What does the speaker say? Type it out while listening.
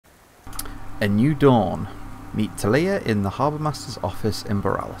A new dawn. Meet Talia in the Harbour Master's office in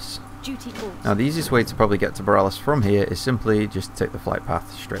Borealis. Duty calls. Now the easiest way to probably get to Borealis from here is simply just take the flight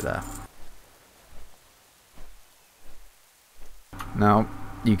path straight there. Now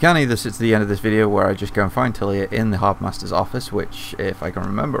you can either sit to the end of this video where I just go and find Talia in the Harbour Master's office, which, if I can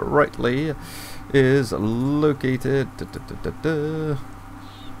remember rightly, is located...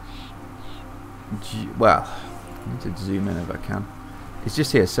 well, I need to zoom in if I can. It's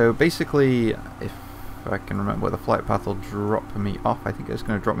just here. So basically, if I can remember where the flight path will drop me off, I think it's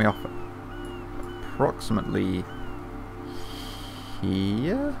going to drop me off approximately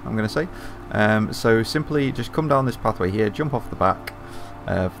here, I'm going to say. So simply just come down this pathway here, jump off the back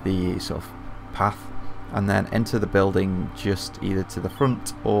of the sort of path, and then enter the building just either to the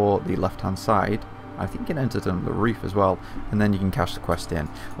front or the left hand side. I think you can enter on the roof as well, and then you can cash the quest in,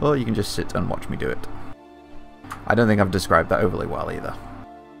 or you can just sit and watch me do it. I don't think I've described that overly well either.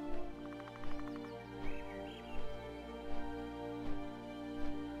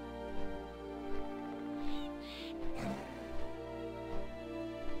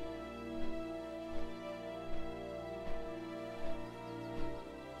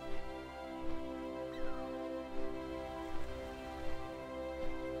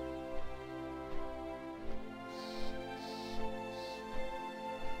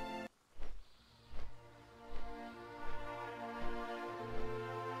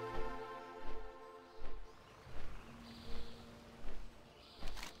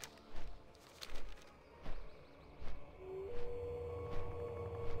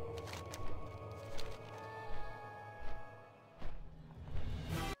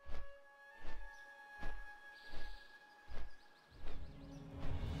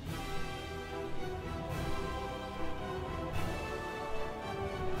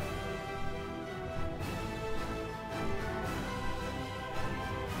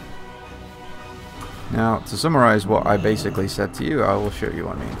 Now, to summarise what I basically said to you, I will show you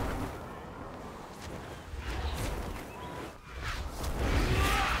what I mean.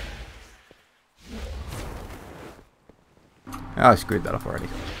 I screwed that up already.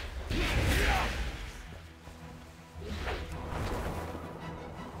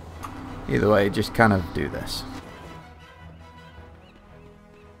 Either way, just kind of do this.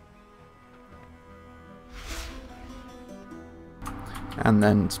 And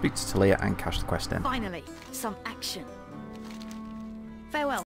then speak to Talia and cash the quest in. Finally, some action. Farewell.